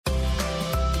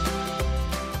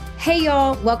Hey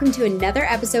y'all, welcome to another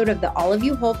episode of the All of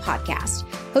You Whole podcast,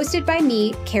 hosted by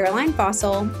me, Caroline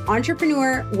Fossil,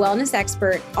 entrepreneur, wellness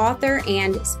expert, author,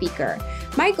 and speaker.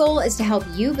 My goal is to help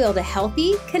you build a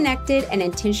healthy, connected, and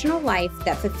intentional life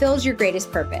that fulfills your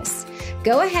greatest purpose.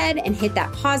 Go ahead and hit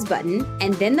that pause button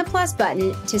and then the plus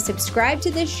button to subscribe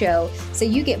to this show so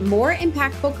you get more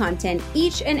impactful content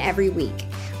each and every week.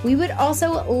 We would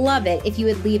also love it if you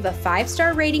would leave a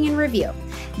 5-star rating and review.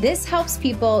 This helps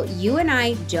people you and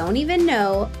I don't even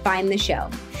know find the show.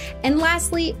 And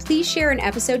lastly, please share an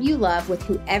episode you love with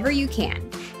whoever you can.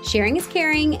 Sharing is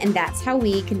caring, and that's how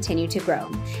we continue to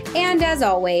grow. And as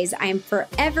always, I am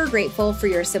forever grateful for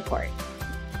your support.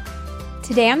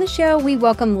 Today on the show, we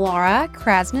welcome Laura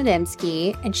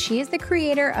Krasnodembski, and she is the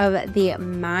creator of the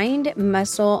Mind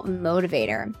Muscle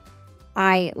Motivator.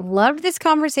 I loved this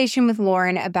conversation with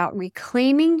Lauren about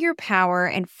reclaiming your power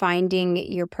and finding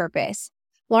your purpose.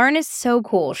 Lauren is so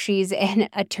cool. She's an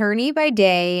attorney by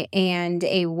day and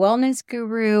a wellness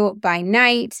guru by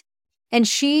night. And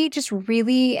she just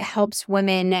really helps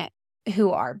women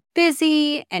who are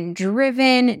busy and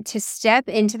driven to step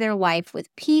into their life with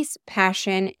peace,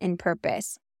 passion, and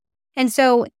purpose. And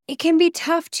so it can be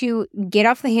tough to get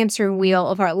off the hamster wheel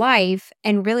of our life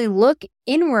and really look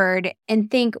inward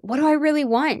and think, what do I really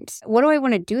want? What do I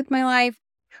want to do with my life?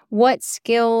 What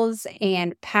skills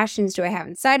and passions do I have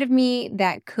inside of me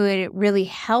that could really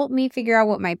help me figure out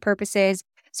what my purpose is?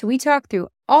 So we talk through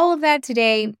all of that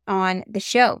today on the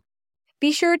show.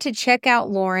 Be sure to check out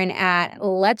Lauren at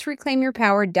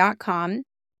letsreclaimyourpower.com.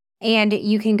 And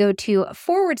you can go to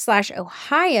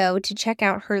 /Ohio to check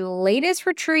out her latest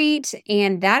retreat.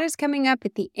 And that is coming up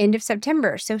at the end of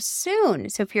September. So soon.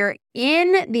 So if you're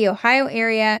in the Ohio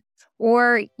area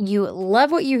or you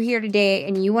love what you hear today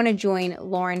and you want to join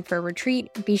Lauren for a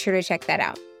retreat, be sure to check that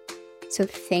out. So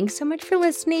thanks so much for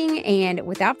listening. And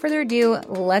without further ado,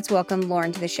 let's welcome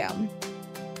Lauren to the show.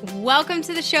 Welcome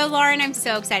to the show, Lauren. I'm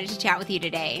so excited to chat with you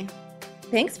today.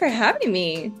 Thanks for having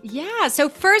me. Yeah. So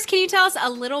first, can you tell us a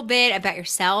little bit about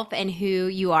yourself and who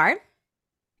you are?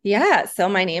 Yeah. So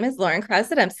my name is Lauren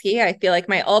Krasnodembski. I feel like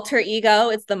my alter ego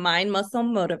is the Mind Muscle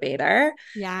Motivator.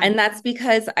 Yeah. And that's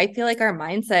because I feel like our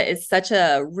mindset is such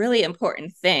a really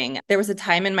important thing. There was a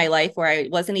time in my life where I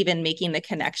wasn't even making the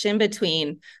connection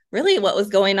between really what was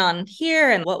going on here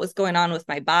and what was going on with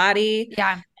my body.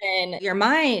 Yeah. And your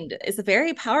mind is a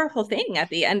very powerful thing at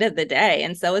the end of the day.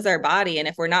 And so is our body. And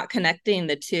if we're not connecting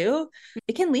the two,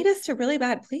 it can lead us to really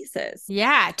bad places.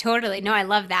 Yeah, totally. No, I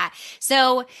love that.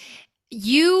 So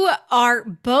you are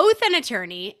both an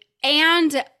attorney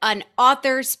and an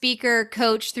author, speaker,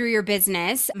 coach through your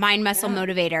business, Mind Muscle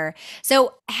Motivator.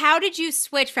 So how did you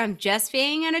switch from just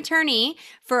being an attorney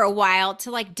for a while to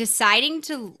like deciding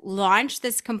to launch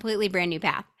this completely brand new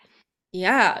path?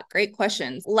 Yeah, great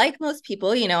questions. Like most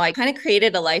people, I kind of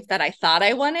created a life that I thought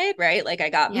I wanted, right? Like I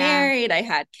got married, I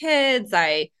had kids,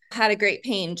 I had a great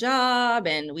paying job,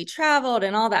 and we traveled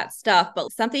and all that stuff.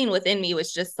 But something within me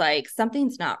was just like,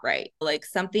 something's not right. Like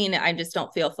something, I just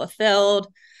don't feel fulfilled.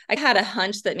 I had a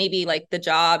hunch that maybe like the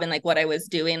job and like what I was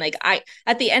doing, at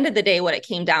the end of the day, what it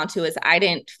came down to is I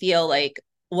didn't feel like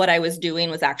what I was doing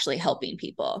was actually helping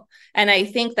people. And I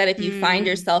think that if you find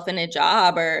yourself in a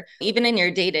job or even in your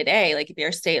day-to-day, like if you're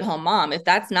a stay-at-home mom, if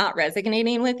that's not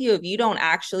resonating with you, if you don't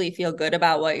actually feel good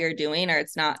about what you're doing or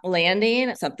it's not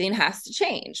landing, something has to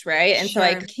change, right? And so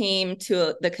I came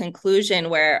to the conclusion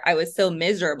where I was so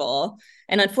miserable.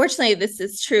 And unfortunately, this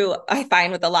is true, I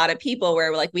find, with a lot of people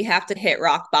where like we have to hit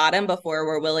rock bottom before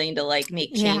we're willing to like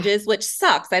make changes, which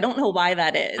sucks. I don't know why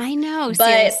that is. I know,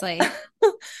 seriously.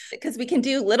 Because we can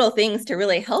do little things to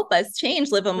really help us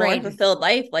change, live a more fulfilled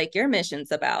life like your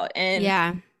mission's about. And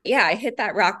I hit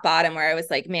that rock bottom where I was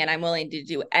like, man, I'm willing to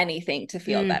do anything to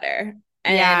feel better.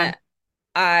 And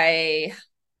I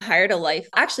hired a life.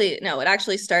 Actually, no, it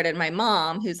actually started my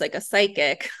mom, who's like a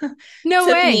psychic. No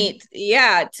way.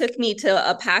 Took me to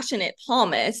a passionate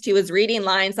palmist who was reading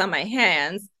lines on my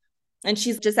hands. And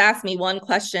she's just asked me one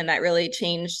question that really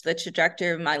changed the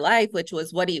trajectory of my life, which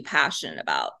was, what are you passionate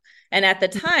about? And at the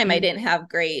time, I didn't have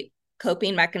great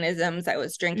coping mechanisms. I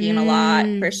was drinking a lot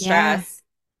for stress.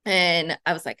 And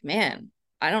I was like, man,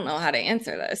 I don't know how to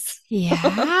answer this.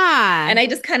 Yeah. And I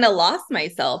just kind of lost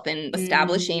myself in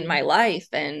establishing my life.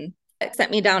 And it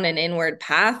sent me down an inward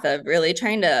path of really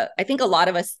trying to, I think a lot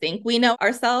of us think we know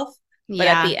ourselves, but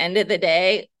at the end of the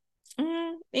day,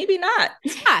 maybe not.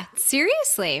 Yeah,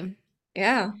 seriously.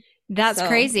 Yeah. That's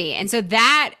crazy. And so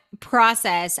that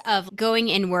process of going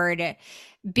inward,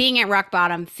 being at rock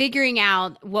bottom, figuring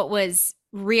out what was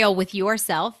real with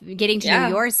yourself, getting to know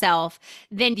yourself,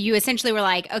 then you essentially were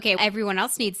like, okay, everyone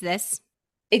else needs this.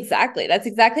 Exactly. That's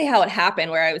exactly how it happened,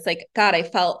 where I was like, God, I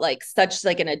felt like such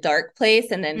like in a dark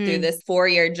place. And then through this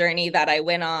 4-year journey that I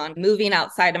went on, moving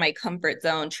outside of my comfort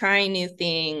zone, trying new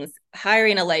things,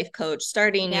 hiring a life coach,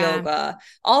 starting yoga,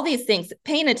 all these things,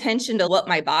 paying attention to what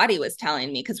my body was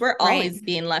telling me, because we're always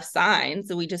being left signs.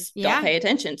 So we just don't pay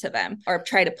attention to them or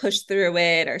try to push through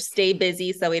it or stay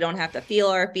busy so we don't have to feel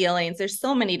our feelings. There's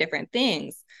so many different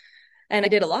things. And I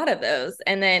did a lot of those.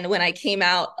 And then when I came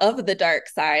out of the dark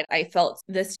side, I felt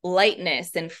this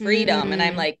lightness and freedom. And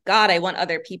I'm like, God, I want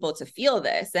other people to feel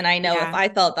this. And I know if I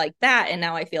felt like that and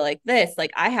now I feel like this,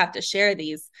 like I have to share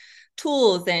these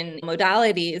tools and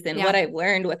modalities and what I've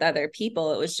learned with other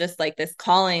people. It was just like this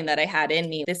calling that I had in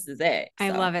me. This is it.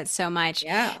 I love it so much.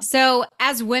 Yeah. So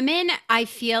as women, I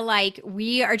feel like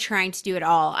we are trying to do it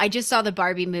all. I just saw the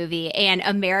Barbie movie and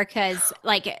America's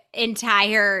like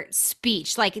entire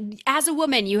speech. Like as a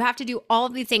woman, you have to do all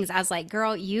of these things. I was like,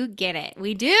 girl, you get it.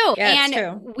 We do. Yeah,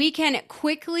 and we can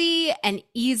quickly and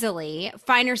easily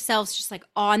find ourselves just like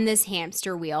on this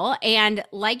hamster wheel. And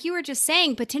like you were just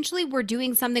saying, potentially we're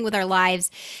doing something with our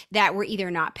lives that we're either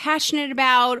not passionate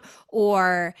about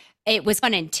or it was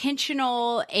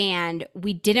unintentional and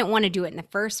we didn't want to do it in the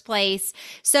first place.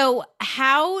 So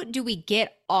how do we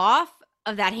get off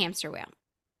of that hamster wheel?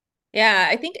 Yeah,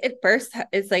 I think at first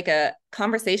it's like a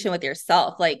conversation with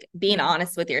yourself, like being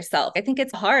honest with yourself. I think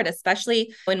it's hard,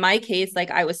 especially in my case,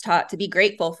 like I was taught to be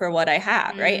grateful for what I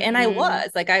had, right? And I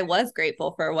was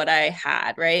grateful for what I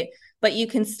had, right? But you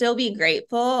can still be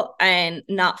grateful and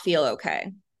not feel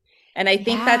okay. And I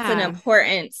think that's an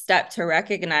important step to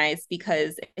recognize,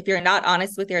 because if you're not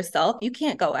honest with yourself, you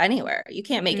can't go anywhere. You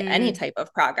can't make any type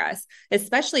of progress,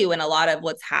 especially when a lot of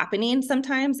what's happening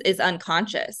sometimes is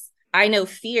unconscious. I know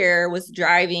fear was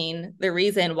driving the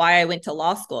reason why I went to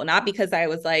law school, not because I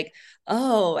was like,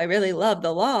 oh, I really love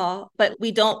the law, but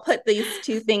we don't put these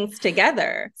two things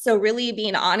together. So really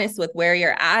being honest with where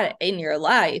you're at in your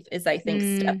life is, I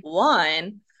think, step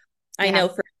one. I know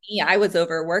for me, I was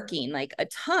overworking like a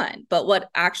ton, but what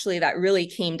actually that really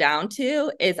came down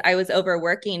to is I was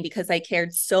overworking because I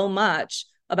cared so much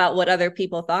about what other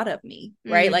people thought of me,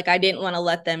 right? Like I didn't want to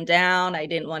let them down. I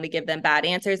didn't want to give them bad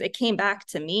answers. It came back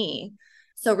to me.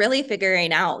 So really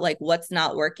figuring out like what's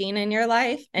not working in your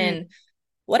life. And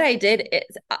what I did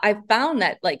is I found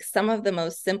that like some of the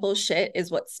most simple shit is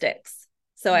what sticks.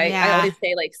 So I always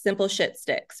say like simple shit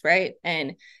sticks, right?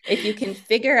 And if you can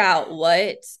figure out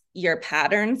what your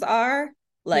patterns are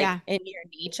like in your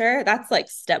nature, that's like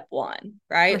step one,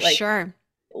 right? For like sure.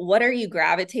 What are you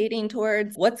gravitating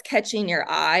towards? What's catching your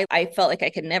eye? I felt like I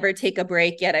could never take a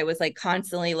break, yet I was like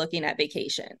constantly looking at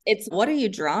vacation. It's what are you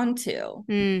drawn to?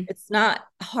 It's not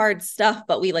hard stuff,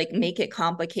 but we like make it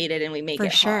complicated and we make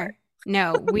it hard.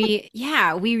 No, we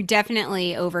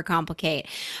definitely overcomplicate.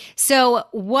 So,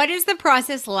 what is the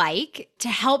process like to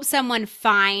help someone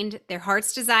find their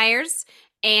heart's desires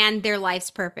and their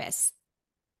life's purpose?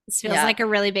 This feels like a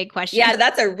really big question. Yeah,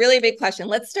 that's a really big question.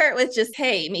 Let's start with just,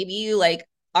 hey, maybe you like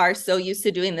are so used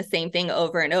to doing the same thing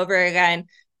over and over again,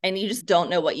 and you just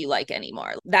don't know what you like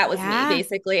anymore. That was me.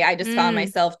 Basically, I just found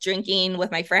myself drinking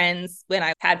with my friends when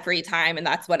I had free time, and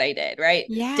that's what I did, right?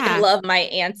 Didn't love my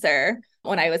answer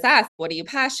when I was asked, what are you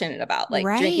passionate about? Like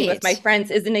drinking with my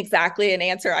friends isn't exactly an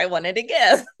answer I wanted to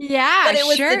give. Yeah, but it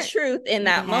was the truth in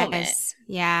that moment.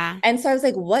 Yeah. And so I was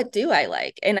like, what do I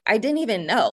like? And I didn't even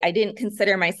know. I didn't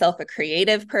consider myself a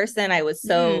creative person. I was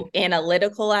so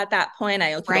analytical at that point.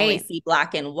 I could only see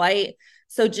black and white.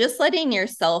 So just letting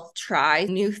yourself try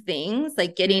new things,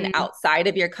 like getting outside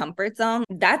of your comfort zone,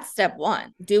 that's step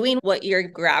one. Doing what you're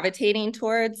gravitating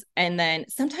towards. And then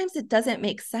sometimes it doesn't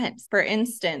make sense. For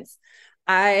instance,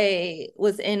 I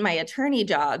was in my attorney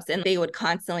jobs and they would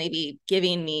constantly be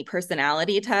giving me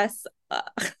personality tests.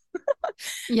 I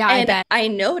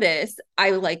noticed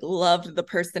I like loved the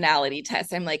personality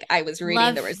test. I'm like, I was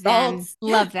reading the results.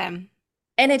 Love them.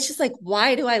 And it's just like,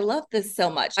 why do I love this so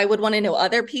much? I would want to know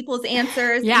other people's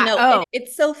answers. And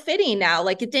it's so fitting now.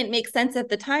 Like it didn't make sense at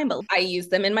the time, but I use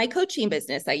them in my coaching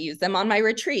business. I use them on my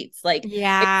retreats. Like it's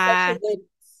such a good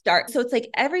start. So it's like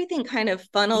everything kind of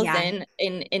funnels in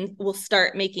and will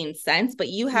start making sense, but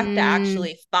you have to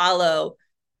actually follow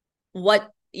what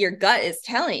your gut is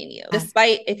telling you,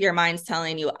 despite if your mind's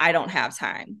telling you, I don't have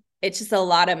time. It's just a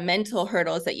lot of mental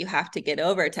hurdles that you have to get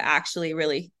over to actually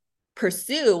really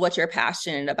pursue what you're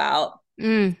passionate about.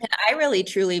 And I really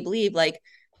truly believe like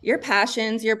your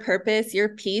passions, your purpose, your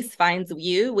peace finds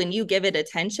you when you give it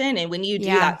attention and when you do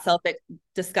that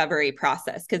self-discovery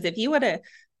process. Because if you would have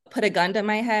put a gun to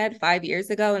my head 5 years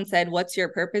ago and said, what's your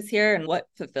purpose here and what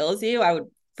fulfills you, I would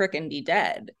freaking be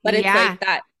dead. But it's Yeah. like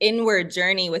that inward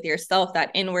journey with yourself,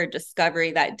 that inward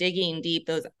discovery, that digging deep,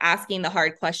 those asking the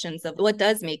hard questions of what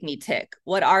does make me tick?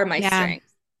 What are my Yeah.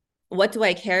 strengths? What do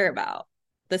I care about?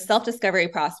 The self-discovery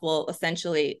process will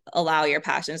essentially allow your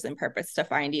passions and purpose to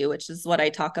find you, which is what I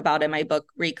talk about in my book,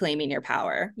 Reclaiming Your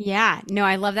Power. Yeah, no,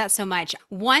 I love that so much.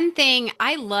 One thing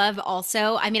I love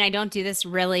also, I mean, I don't do this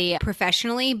really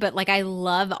professionally, but like I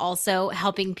love also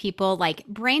helping people like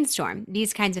brainstorm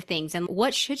these kinds of things and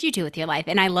what should you do with your life?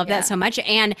 And I love that Yeah. so much.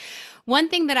 And one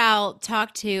thing that I'll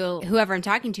talk to whoever I'm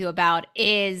talking to about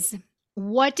is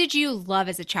what did you love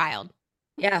as a child?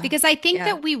 Yeah. Because I think Yeah.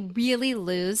 that we really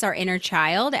lose our inner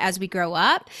child as we grow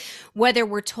up, whether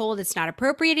we're told it's not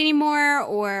appropriate anymore,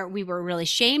 or we were really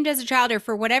shamed as a child, or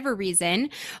for whatever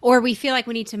reason, or we feel like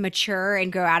we need to mature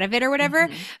and grow out of it or whatever.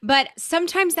 Mm-hmm. But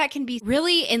sometimes that can be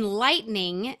really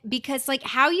enlightening because, like,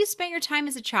 how you spent your time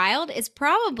as a child is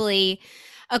probably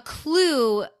a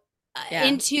clue Yeah.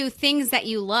 into things that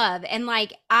you love. And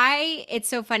like, it's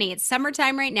so funny. It's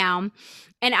summertime right now.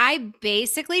 And I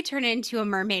basically turn into a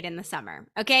mermaid in the summer.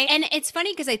 Okay. And it's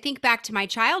funny because I think back to my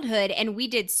childhood and we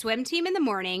did swim team in the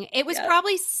morning. It was Yeah.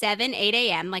 probably 7, 8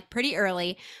 a.m., like pretty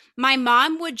early. My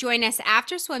mom would join us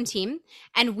after swim team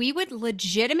and we would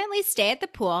legitimately stay at the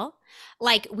pool.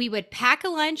 Like we would pack a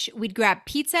lunch, we'd grab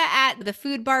pizza at the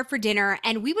food bar for dinner,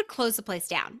 and we would close the place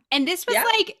down. And this was Yeah.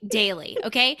 like daily,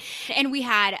 okay? And we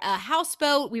had a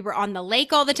houseboat. We were on the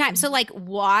lake all the time. So like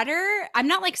water, I'm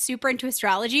not like super into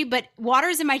astrology, but water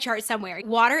is in my chart somewhere.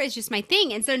 Water is just my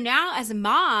thing. And so now as a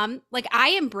mom, like I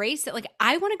embrace it. Like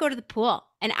I want to go to the pool.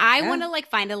 And I want to like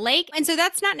find a lake. And so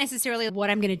that's not necessarily what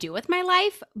I'm going to do with my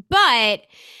life, but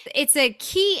it's a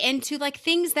key into like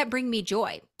things that bring me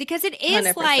joy because it is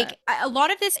 100%. like a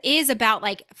lot of this is about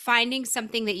like finding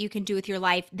something that you can do with your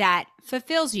life that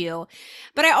fulfills you.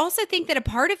 But I also think that a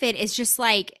part of it is just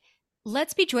like,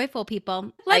 let's be joyful,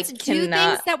 people. Let's do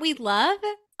things that we love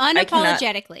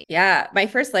unapologetically. Yeah. My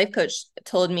first life coach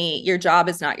told me your job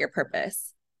is not your purpose.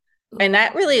 And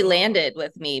that really landed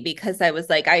with me because I was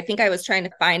like, I think I was trying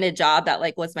to find a job that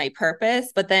like was my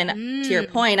purpose. But then to your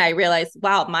point, I realized,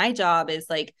 wow, my job is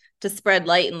like to spread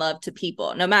light and love to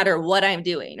people, no matter what I'm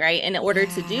doing. Right. And in order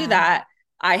to do that,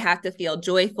 I have to feel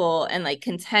joyful and like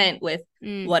content with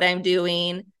what I'm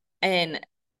doing. And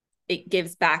it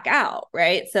gives back out.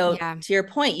 Right. So to your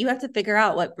point, you have to figure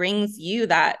out what brings you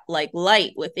that like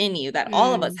light within you that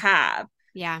all of us have.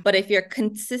 Yeah. But if you're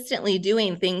consistently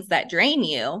doing things that drain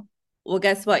you, well,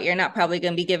 guess what? You're not probably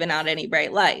going to be giving out any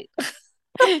bright light.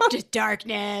 Just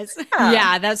darkness.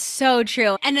 Yeah, that's so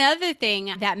true. Another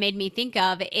thing that made me think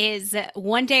of is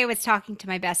one day I was talking to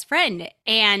my best friend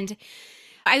and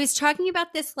I was talking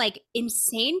about this like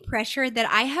insane pressure that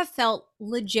I have felt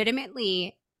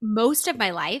legitimately most of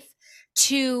my life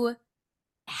to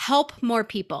help more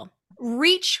people.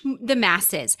 Reach the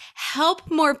masses,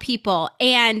 help more people.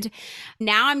 And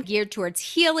now I'm geared towards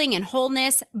healing and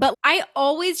wholeness. But I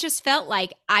always just felt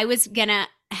like I was going to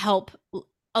help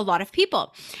a lot of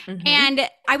people. And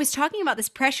I was talking about this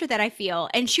pressure that I feel.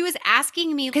 And she was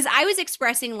asking me, because I was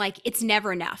expressing like, it's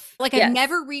never enough. Like I've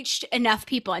never reached enough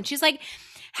people. And she's like,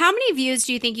 how many views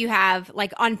do you think you have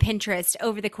like on Pinterest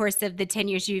over the course of the 10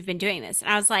 years you've been doing this? And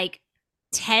I was like,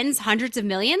 tens, hundreds of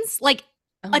millions? Like,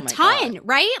 a ton,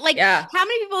 right? Like how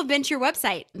many people have been to your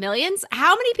website? Millions?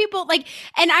 How many people like,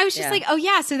 and I was just like, oh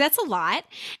yeah, so that's a lot.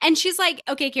 And she's like,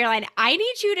 okay, Caroline, I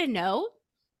need you to know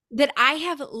that I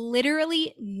have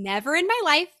literally never in my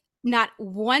life, not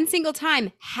one single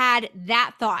time had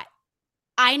that thought.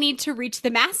 I need to reach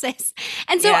the masses.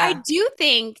 And so I do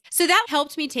think, so that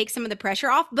helped me take some of the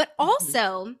pressure off, but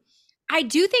also I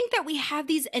do think that we have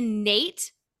these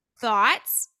innate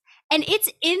thoughts and it's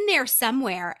in there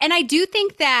somewhere. And I do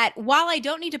think that while I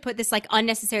don't need to put this like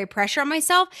unnecessary pressure on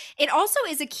myself, it also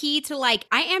is a key to like,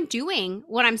 I am doing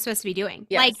what I'm supposed to be doing.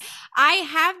 Yes. Like I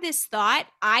have this thought,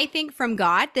 I think from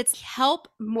God, that's help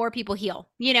more people heal,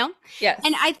 you know? Yes.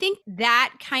 And I think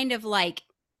that kind of like,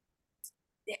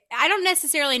 I don't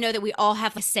necessarily know that we all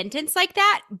have a sentence like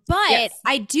that, but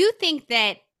I do think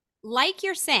that like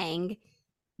you're saying,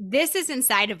 this is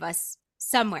inside of us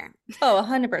somewhere. Oh,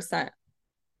 100%.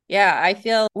 Yeah, I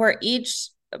feel we're each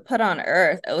put on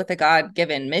earth with a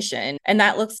God-given mission, and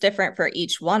that looks different for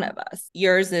each one of us.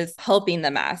 Yours is helping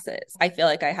the masses. I feel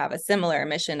like I have a similar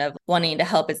mission of wanting to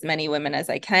help as many women as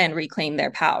I can reclaim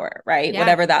their power, right?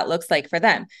 Whatever that looks like for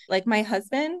them. Like my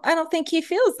husband, I don't think he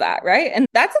feels that, right? And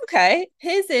that's okay.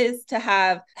 His is to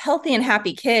have healthy and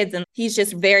happy kids, and he's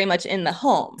just very much in the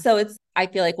home. So I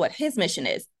feel like what his mission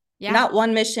is, Yeah. Not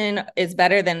one mission is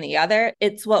better than the other.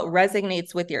 It's what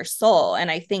resonates with your soul. And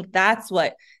I think that's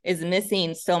what is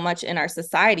missing so much in our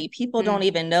society. People don't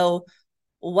even know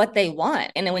what they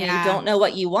want. And when you don't know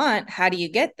what you want, how do you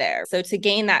get there? So to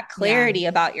gain that clarity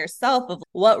about yourself of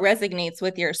what resonates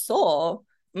with your soul,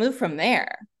 move from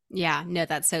there. Yeah, no,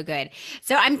 that's so good.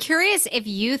 So I'm curious if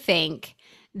you think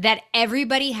that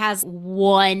everybody has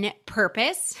one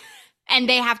purpose and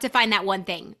they have to find that one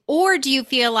thing. Or do you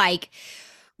feel like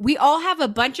we all have a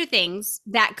bunch of things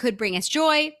that could bring us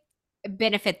joy,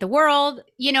 benefit the world?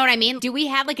 You know what I mean? Do we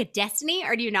have like a destiny,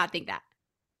 or do you not think that?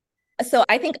 So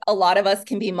I think a lot of us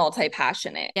can be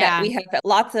multi-passionate, that we have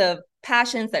lots of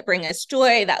passions that bring us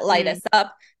joy, that light us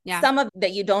up. Some of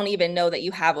that you don't even know that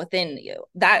you have within you.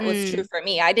 That was true for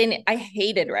me. I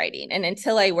hated writing. And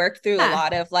until I worked through a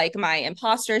lot of like my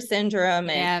imposter syndrome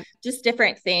and just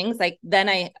different things, like then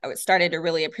I started to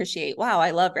really appreciate, wow, I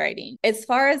love writing. As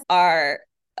far as our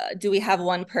do we have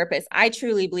one purpose? I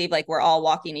truly believe like we're all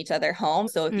walking each other home.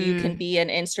 So if you can be an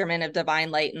instrument of divine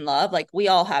light and love, like we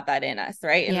all have that in us,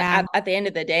 right? And at the end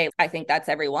of the day, I think that's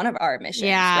every one of our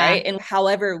missions, right? And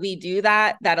however we do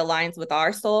that, that aligns with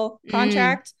our soul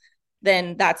contract,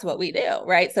 then that's what we do,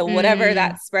 right? So whatever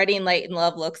that spreading light and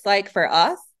love looks like for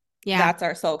us, that's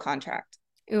our soul contract.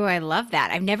 Oh, I love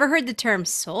that. I've never heard the term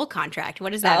soul contract.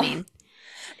 What does that mean?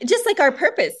 Just like our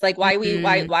purpose, like why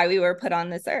we were put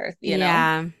on this earth, you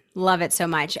know? Love it so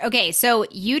much. Okay, so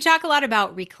you talk a lot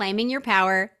about reclaiming your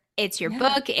power. It's your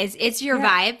book, it's your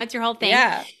vibe, it's your whole thing.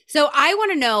 So I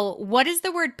want to know, what does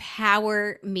the word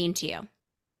power mean to you?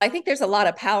 I think there's a lot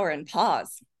of power in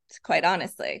pause, quite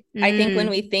honestly. I think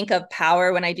when we think of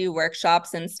power, when I do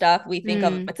workshops and stuff, we think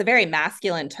of, it's a very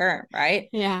masculine term, right?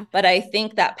 Yeah. But I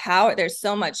think that power, there's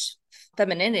so much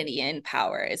femininity in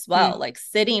power as well, like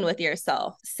sitting with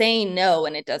yourself, saying no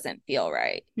when it doesn't feel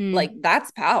right. Like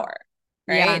that's power,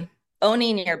 right?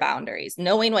 Owning your boundaries,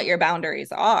 knowing what your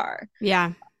boundaries are.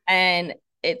 And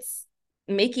it's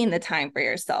making the time for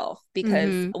yourself,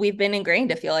 because we've been ingrained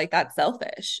to feel like that's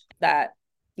selfish, that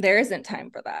there isn't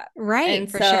time for that. Right. And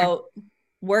so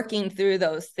working through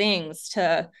those things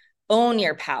to own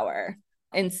your power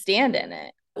and stand in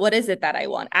it. What is it that I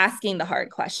want? Asking the hard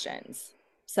questions.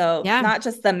 So not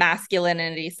just the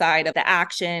masculinity side of the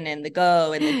action and the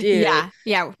go and the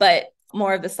do, but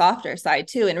more of the softer side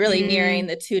too, and really mirroring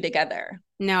the two together.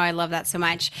 No, I love that so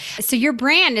much. So your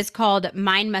brand is called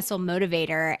Mind Muscle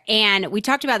Motivator. And we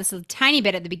talked about this a tiny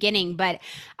bit at the beginning, but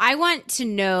I want to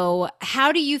know,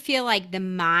 how do you feel like the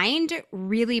mind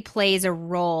really plays a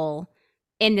role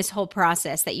in this whole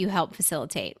process that you help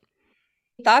facilitate?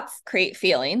 Thoughts create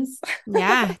feelings.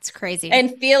 Yeah, it's crazy.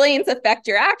 And feelings affect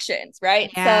your actions, right?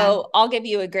 So I'll give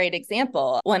you a great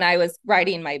example. When I was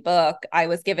writing my book, I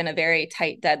was given a very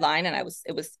tight deadline, and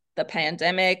it was the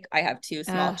pandemic. I have two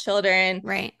small children.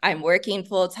 Right. I'm working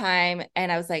full time.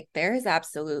 And I was like, there is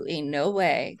absolutely no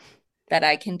way that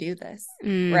I can do this.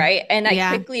 Right. And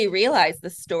I quickly realized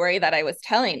the story that I was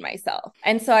telling myself.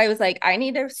 And so I was like, I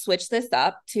need to switch this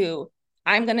up to,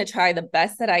 I'm going to try the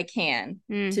best that I can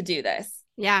to do this.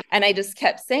 And I just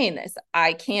kept saying this,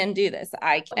 I can do this.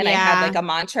 I had like a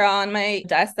mantra on my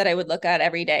desk that I would look at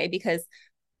every day, because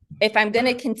if I'm going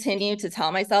to continue to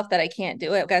tell myself that I can't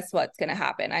do it, guess what's going to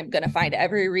happen? I'm going to find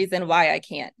every reason why I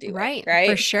can't do it. Right.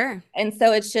 For sure. And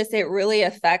so it's just, it really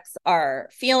affects our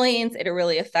feelings. It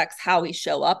really affects how we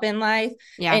show up in life.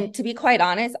 And to be quite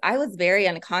honest, I was very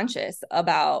unconscious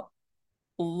about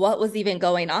what was even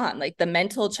going on, like the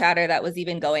mental chatter that was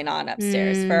even going on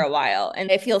upstairs for a while. And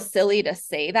it feels silly to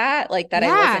say that, like that I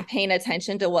wasn't paying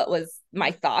attention to what was my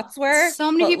thoughts were.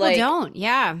 So many people don't.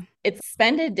 It's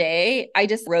spend a day. I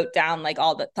just wrote down like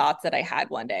all the thoughts that I had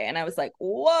one day, and I was like,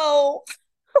 whoa.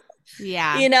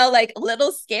 You know, like a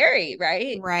little scary,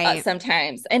 right?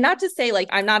 Sometimes. And not to say like,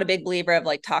 I'm not a big believer of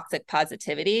like toxic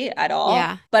positivity at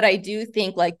all. But I do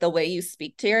think like the way you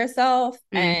speak to yourself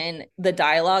and the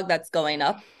dialogue that's going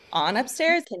on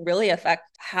upstairs can really affect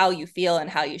how you feel and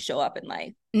how you show up in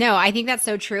life. No, I think that's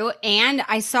so true. And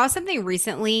I saw something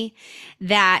recently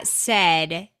that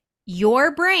said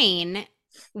your brain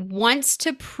wants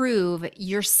to prove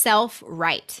yourself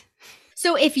right.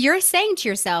 So if you're saying to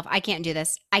yourself, I can't do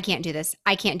this, I can't do this,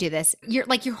 I can't do this, you're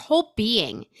like, your whole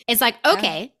being is like,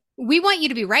 okay, we want you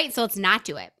to be right, so let's not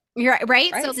do it. You're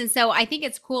right. So I think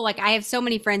it's cool. Like I have so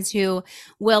many friends who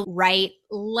will write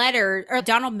letters, or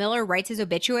Donald Miller writes his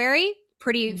obituary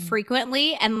pretty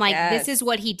frequently. And like, this is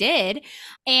what he did.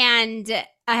 And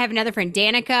I have another friend,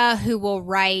 Danica, who will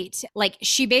write, like,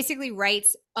 she basically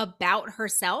writes about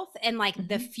herself and like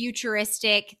the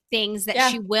futuristic things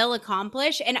that she will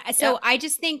accomplish. And so I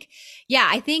just think,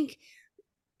 I think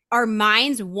our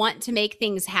minds want to make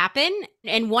things happen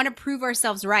and want to prove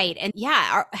ourselves right. And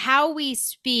how we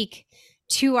speak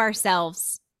to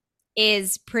ourselves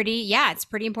is it's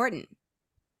pretty important.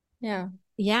 Yeah.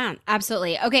 Yeah,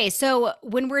 absolutely. Okay, so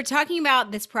when we're talking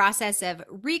about this process of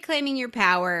reclaiming your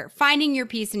power, finding your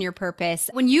peace and your purpose,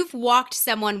 when you've walked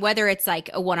someone, whether it's like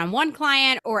a one-on-one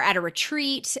client or at a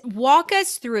retreat, walk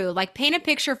us through, like paint a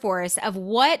picture for us of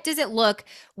what does it look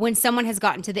when someone has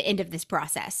gotten to the end of this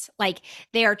process? Like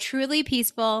they are truly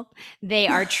peaceful, they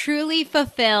are truly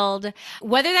fulfilled,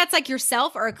 whether that's like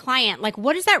yourself or a client, like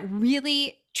what does that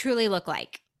really truly look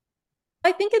like?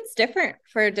 I think it's different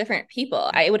for different people.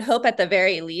 I would hope at the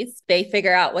very least they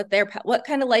figure out what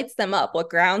kind of lights them up, what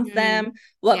grounds them,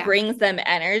 what brings them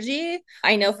energy.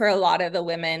 I know for a lot of the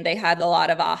women, they had a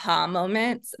lot of aha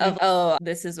moments of, oh,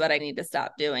 this is what I need to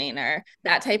stop doing, or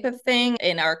that type of thing,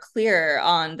 and are clear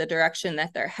on the direction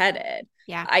that they're headed.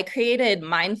 Yeah. I created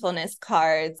mindfulness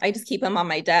cards. I just keep them on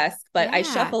my desk, but I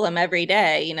shuffle them every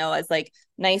day, as like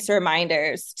nice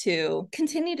reminders to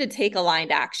continue to take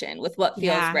aligned action with what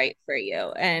feels right for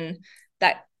you. And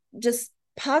that just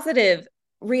positive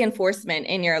reinforcement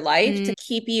in your life to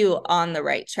keep you on the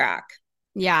right track.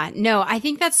 Yeah, no, I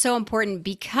think that's so important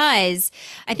because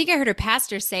I think I heard a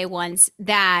pastor say once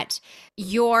that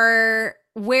you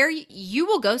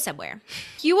will go somewhere.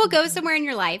 You will go somewhere in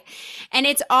your life. And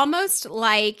it's almost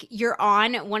like you're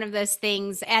on one of those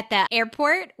things at the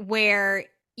airport where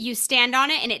you stand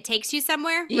on it and it takes you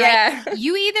somewhere. Yeah. Right?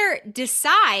 You either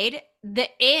decide the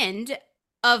end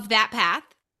of that path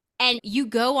and you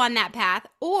go on that path,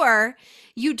 or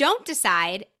you don't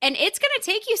decide and it's going to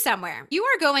take you somewhere. You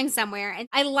are going somewhere. And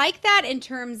I like that in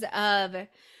terms of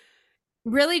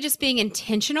really just being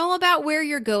intentional about where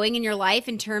you're going in your life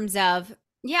in terms of,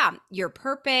 your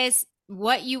purpose,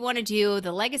 what you want to do,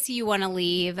 the legacy you want to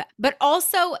leave, but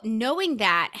also knowing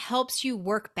that helps you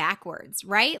work backwards,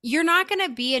 right? You're not going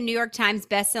to be a New York Times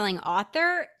bestselling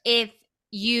author if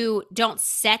you don't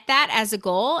set that as a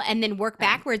goal and then work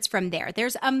backwards from there.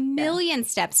 There's a million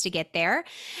steps to get there.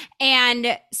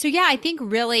 And so, I think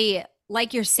really,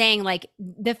 like you're saying, like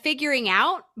the figuring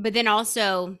out, but then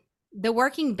also the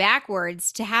working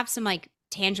backwards to have some like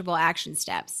tangible action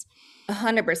steps.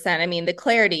 100%. I mean, the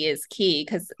clarity is key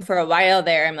because for a while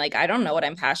there, I'm like, I don't know what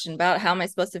I'm passionate about. How am I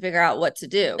supposed to figure out what to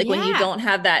do? Like when you don't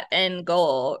have that end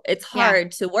goal, it's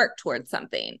hard to work towards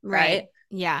something. Right.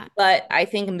 Yeah. But I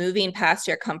think moving past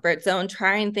your comfort zone,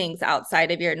 trying things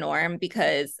outside of your norm,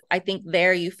 because I think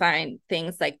there you find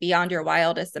things like beyond your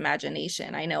wildest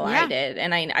imagination. I know I did.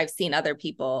 And I've seen other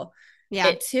people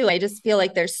it too. I just feel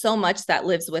like there's so much that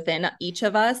lives within each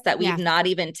of us that we've not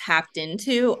even tapped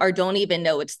into or don't even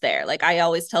know it's there. Like I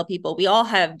always tell people, we all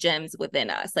have gems within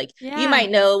us. Like you might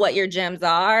know what your gems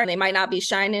are. They might not be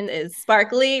shining as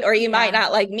sparkly, or you might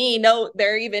not, like me, know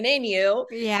they're even in you.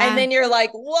 Yeah. And then you're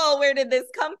like, whoa, where did this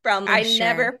come from? I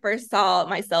never foresaw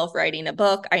myself writing a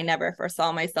book. I never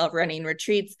foresaw myself running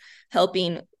retreats,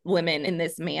 helping women in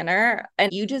this manner.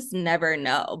 And you just never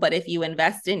know. But if you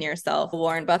invest in yourself,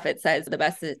 Warren Buffett says the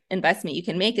best investment you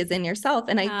can make is in yourself.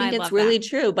 And I think it's really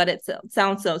true, but it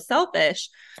sounds so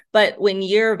selfish. But when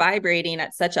you're vibrating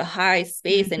at such a high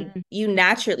space and you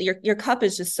naturally, your cup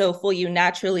is just so full, you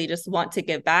naturally just want to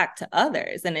give back to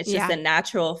others. And it's just a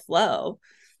natural flow.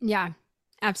 Yeah.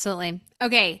 Absolutely.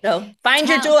 Okay. So find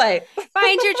your joy.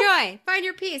 Find your joy. Find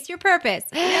your peace, your purpose.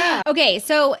 Yeah. Okay.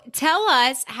 So tell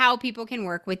us how people can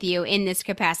work with you in this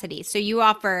capacity. So you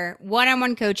offer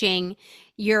one-on-one coaching.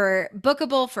 You're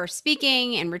bookable for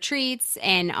speaking and retreats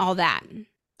and all that.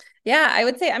 Yeah, I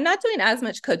would say I'm not doing as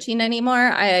much coaching anymore.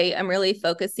 I am really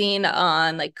focusing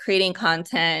on like creating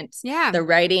content, the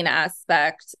writing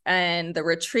aspect, and the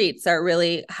retreats are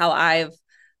really how I've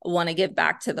want to give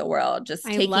back to the world, just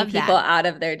taking people out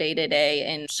of their day-to-day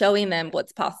and showing them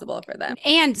what's possible for them.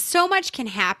 And so much can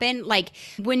happen. Like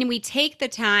when we take the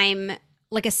time,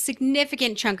 like a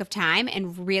significant chunk of time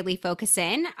and really focus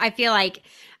in, I feel like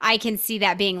I can see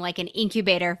that being like an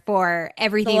incubator for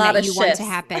everything that you want to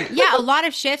happen. Yeah, a lot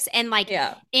of shifts and like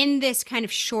in this kind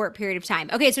of short period of time.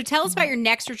 Okay, so tell us about your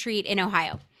next retreat in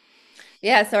Ohio.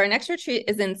 Yeah, so our next retreat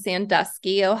is in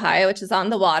Sandusky, Ohio, which is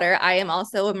on the water. I am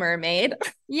also a mermaid.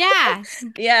 Yeah.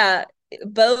 Yeah.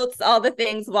 Boats, all the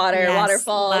things, water,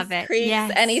 waterfalls,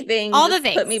 creeks, anything. All the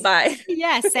things. Put me by.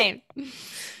 Yeah, same.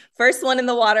 First one in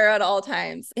the water at all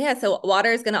times. Yeah, so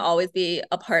water is going to always be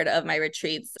a part of my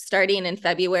retreats. Starting in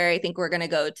February, I think we're going to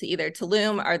go to either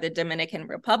Tulum or the Dominican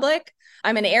Republic.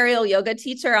 I'm an aerial yoga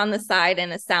teacher on the side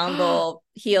and a sound bowl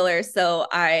healer, so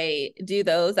I do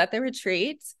those at the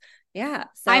retreat. Yeah.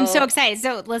 I'm so excited.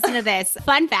 So listen to this.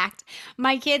 Fun fact.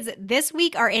 My kids this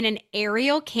week are in an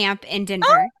aerial camp in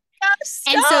Denver.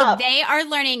 And so Stop. they are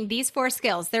learning these 4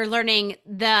 skills. They're learning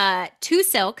the 2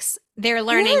 silks. They're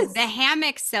learning the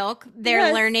hammock silk.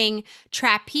 They're learning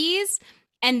trapeze.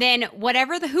 And then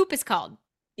whatever the hoop is called.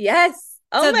 Yes.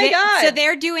 Oh my God. So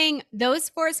they're doing those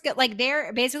 4 skills. Like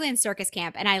they're basically in circus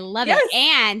camp. And I love it.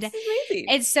 And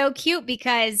it's so cute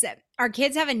because our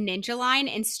kids have a ninja line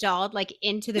installed like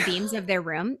into the beams of their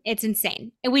room. It's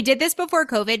insane. And we did this before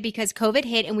COVID because COVID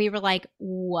hit and we were like,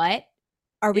 what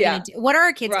are we going to do? What are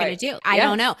our kids going to do? I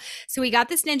don't know. So we got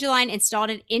this ninja line,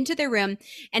 installed it into their room.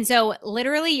 And so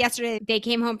literally yesterday they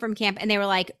came home from camp and they were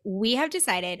like, we have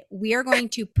decided we are going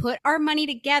to put our money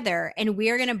together and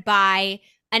we are going to buy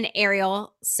an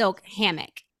aerial silk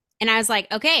hammock. And I was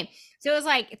like, okay. So it was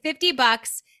like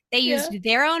 $50. They used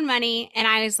their own money. And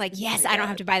I was like, yes, I don't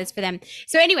have to buy this for them.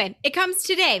 So anyway, it comes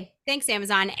today. Thanks,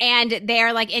 Amazon. And they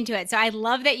are like into it. So I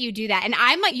love that you do that. And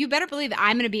I'm like, you better believe that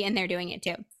I'm going to be in there doing it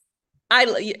too.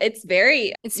 It's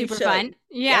super fun.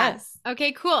 Yeah. Yes.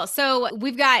 Okay, cool. So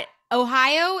we've got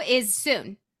Ohio is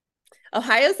soon.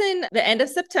 Ohio's in the end of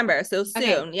September. So soon.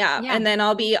 Okay. Yeah. And then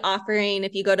I'll be offering,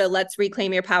 if you go to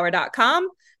letsreclaimyourpower.com,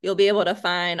 you'll be able to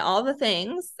find all the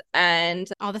things and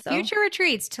all the future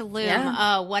retreats to Loom. Yeah.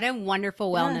 Oh, what a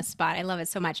wonderful wellness spot. I love it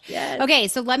so much. Yes. Okay.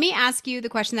 So let me ask you the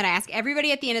question that I ask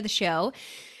everybody at the end of the show.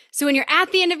 So when you're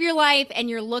at the end of your life and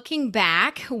you're looking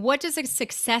back, what does a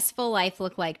successful life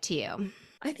look like to you?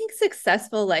 I think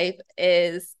successful life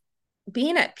is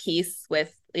being at peace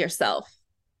with yourself,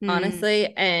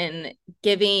 honestly, and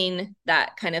giving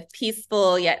that kind of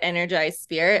peaceful yet energized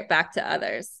spirit back to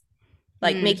others.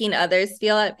 Like making others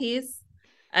feel at peace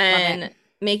and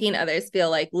making others feel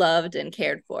like loved and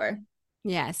cared for.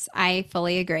 Yes, I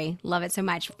fully agree. Love it so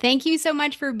much. Thank you so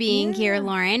much for being here,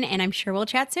 Lauren, and I'm sure we'll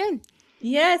chat soon.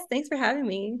 Yes, thanks for having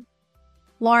me.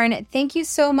 Lauren, thank you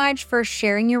so much for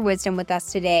sharing your wisdom with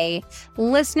us today.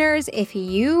 Listeners, if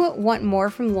you want more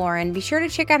from Lauren, be sure to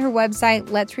check out her website,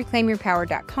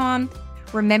 letsreclaimyourpower.com.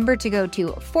 Remember to go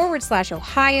to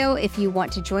 /Ohio if you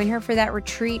want to join her for that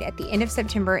retreat at the end of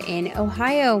September in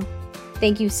Ohio.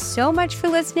 Thank you so much for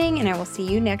listening, and I will see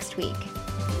you next week.